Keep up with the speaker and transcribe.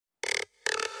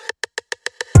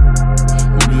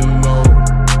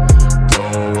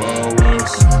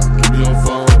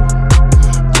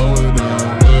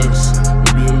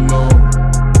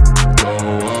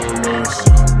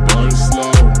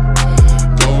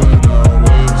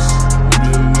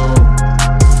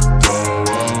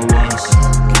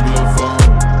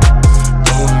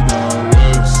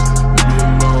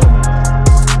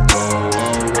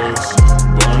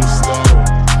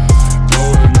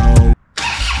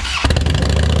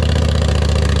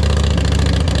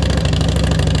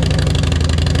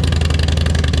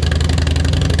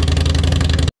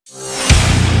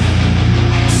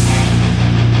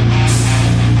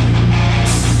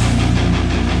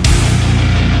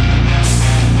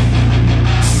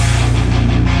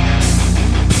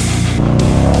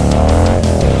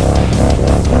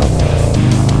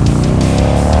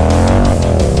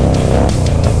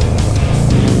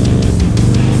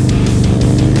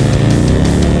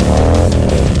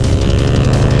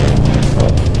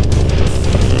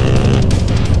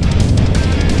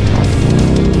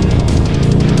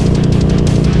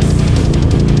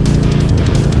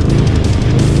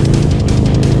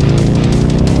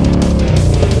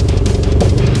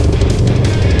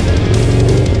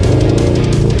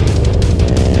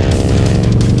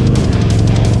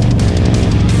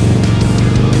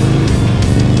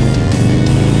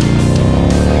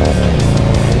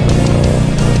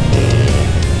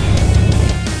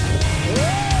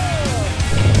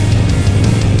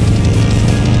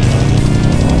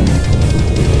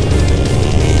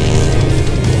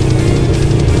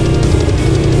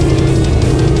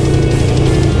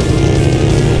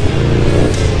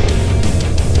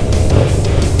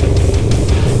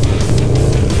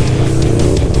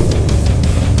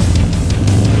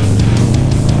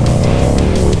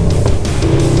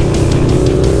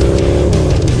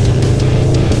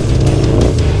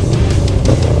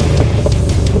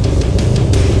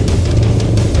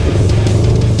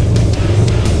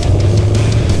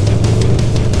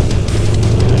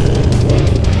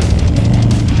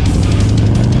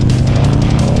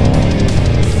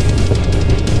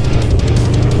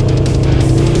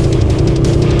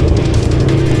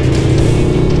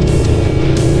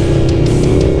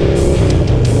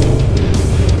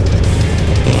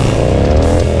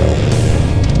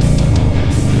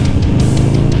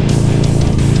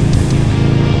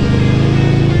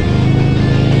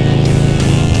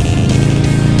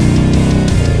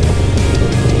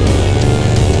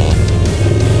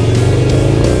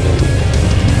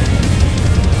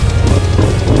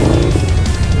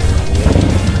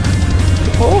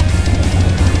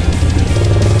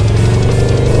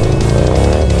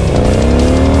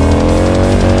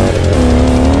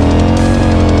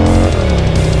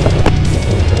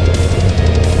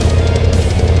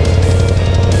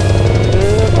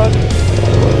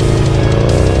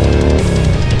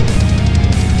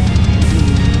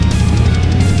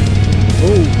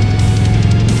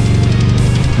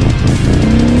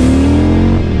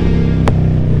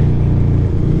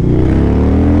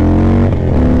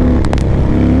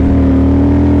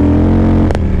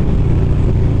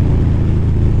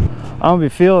I'll be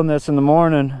feeling this in the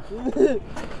morning.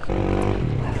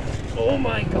 Oh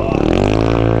my god.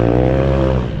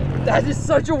 That is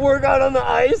such a workout on the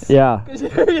ice. Yeah.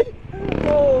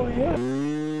 Oh yeah.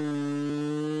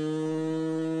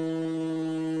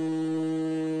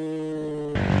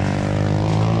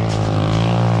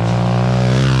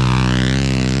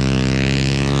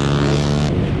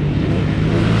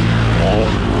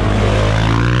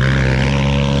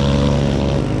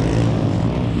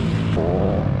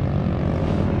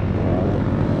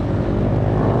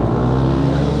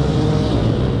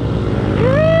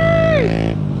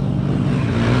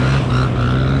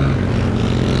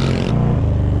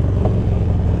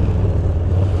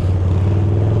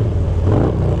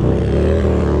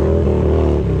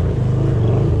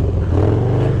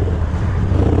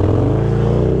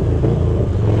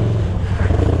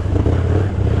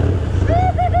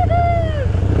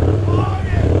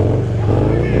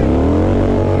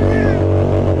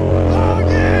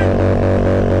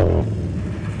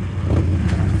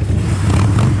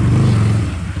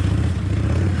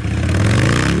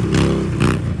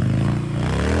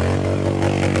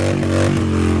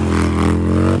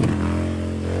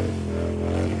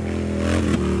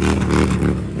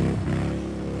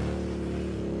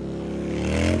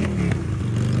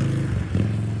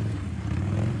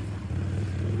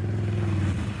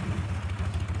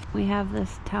 We have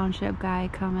this township guy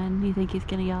coming. You think he's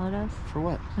gonna yell at us? For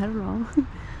what? I don't know.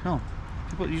 No.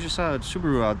 You just saw a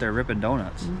Subaru out there ripping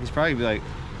donuts. He's probably be like,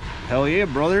 hell yeah,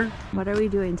 brother. What are we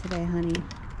doing today, honey?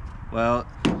 Well,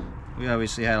 we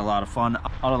obviously had a lot of fun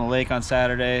out on the lake on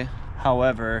Saturday.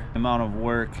 However, the amount of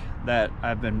work that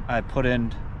I put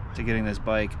in to getting this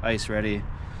bike ice ready,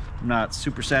 I'm not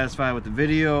super satisfied with the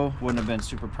video. Wouldn't have been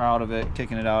super proud of it,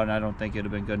 kicking it out, and I don't think it'd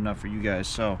have been good enough for you guys.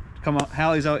 So come on,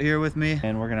 Hallie's out here with me,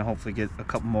 and we're gonna hopefully get a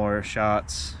couple more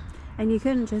shots. And you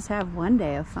couldn't just have one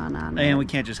day of fun on it. And we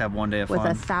can't just have one day of fun. With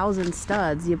 1,000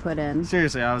 studs you put in.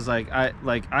 Seriously, I was like, I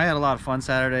had a lot of fun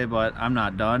Saturday, but I'm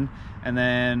not done. And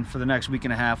then for the next week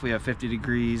and a half, we have 50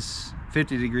 degrees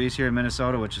here in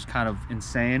Minnesota, which is kind of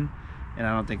insane. And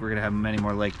I don't think we're gonna have many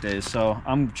more lake days. So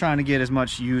I'm trying to get as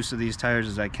much use of these tires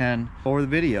as I can over the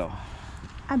video.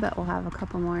 I bet we'll have a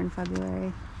couple more in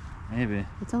February. Maybe.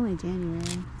 It's only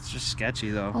January. It's just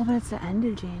sketchy though. Oh, but it's the end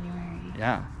of January.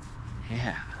 Yeah.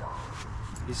 Yeah.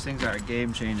 These things are a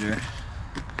game changer.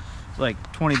 It's like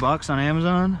 20 bucks on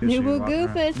Amazon. New Boo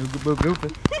Goofus. New Boo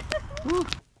Goofus.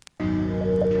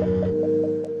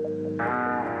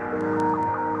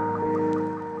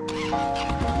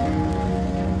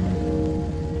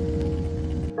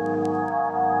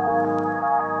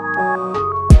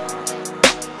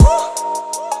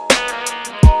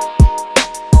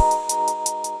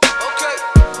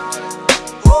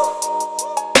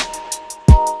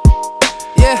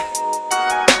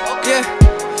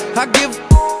 I give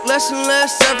less and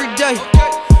less every day.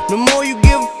 The more you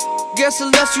give, guess the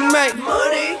less you make.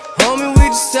 Money, homie, we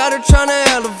decided trying to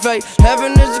elevate.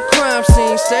 Heaven is a crime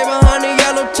scene, stay behind the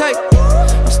yellow tape.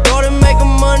 I started making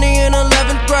money in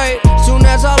 11th grade. Soon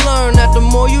as I learned that the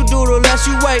more you do, the less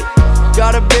you wait.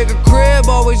 Got a bigger crib,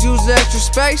 always use the extra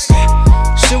space.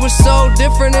 Shit was so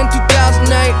different in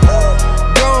 2008.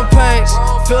 Growing pains,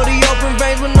 fill the open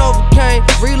veins with Novocaine.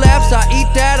 Relapse, I eat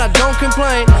that, I don't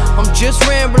complain. I'm just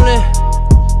rambling.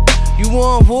 You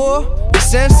want war? It's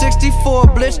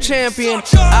N64, Blitz champion.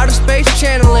 Outer space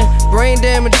channeling, brain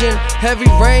damaging. Heavy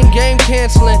rain, game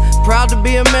canceling. Proud to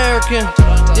be American.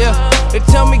 Yeah, they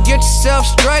tell me get yourself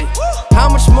straight. How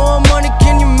much more money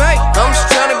can you make? I'm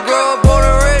just trying to grow up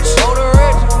older rich.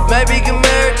 Maybe get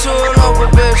married to an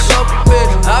Oprah bitch.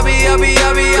 I be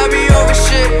over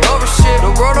shit.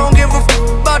 The world don't give a f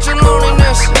about your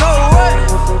loneliness. No way.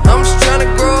 I'm just trying to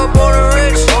grow up older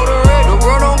rich. The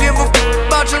world don't give a f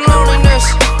about your loneliness.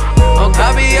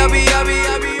 I be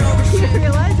over shit. You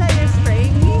realize that you're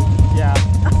spraying me? Yeah.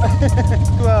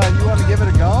 You want to give it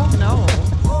a go? No.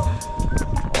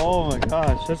 Oh my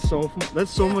gosh,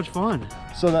 that's so much fun.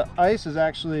 So the ice is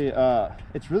actually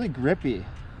it's really grippy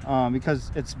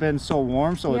because it's been so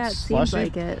warm, so yeah, it's it slushy.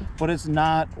 seems like it. But it's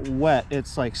not wet,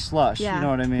 it's like slush. Yeah. You know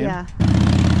what I mean? Yeah.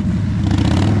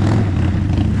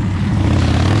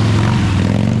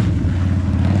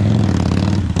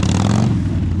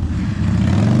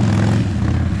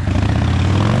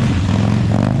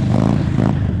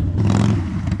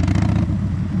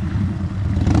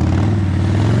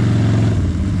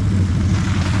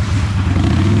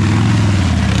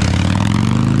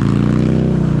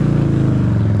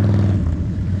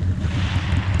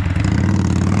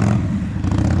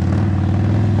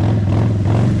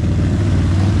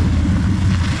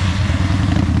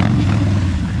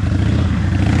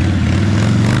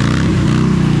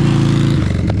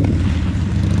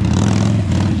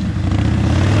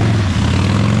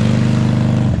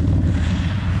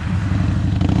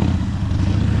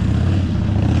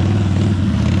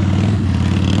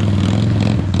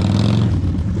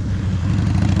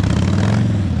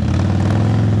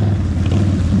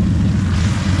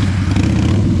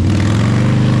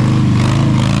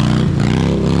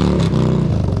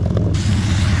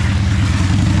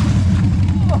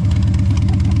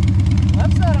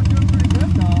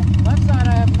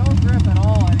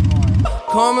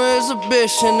 is a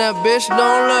bitch and that bitch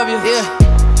don't love you. Yeah,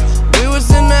 we was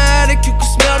in the attic, you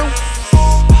could smell them.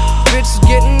 Bitches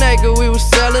getting naked, we was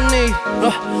selling these.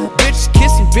 Bitches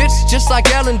kissing bitches just like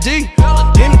L&D.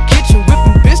 In the kitchen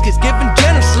whipping biscuits, giving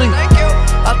generously.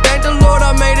 I thank the Lord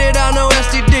I made it out, no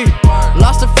STD.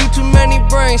 Lost a few too many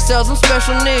brain cells and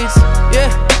special needs. Yeah,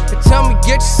 they tell me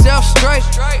get yourself straight.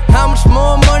 How much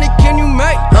more money can you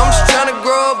make? I'm just trying to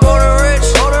grow up older rich.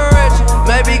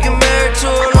 Maybe get married to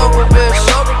a local bitch.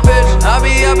 I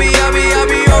be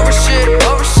over shit.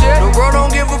 The world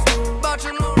don't give a f about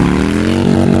your little.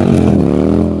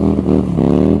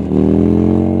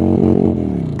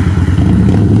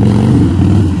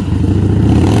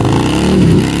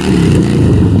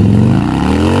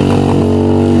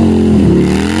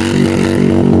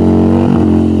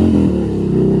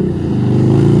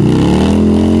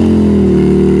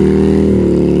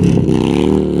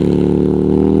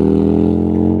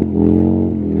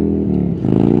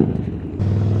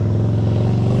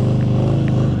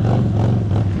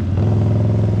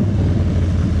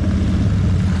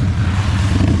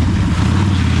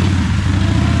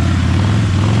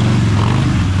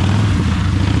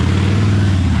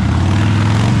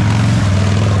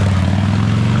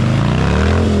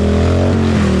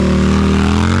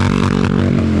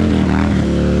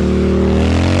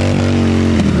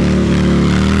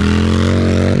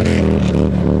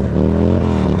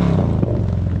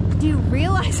 Do you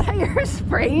realize how you're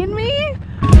spraying me?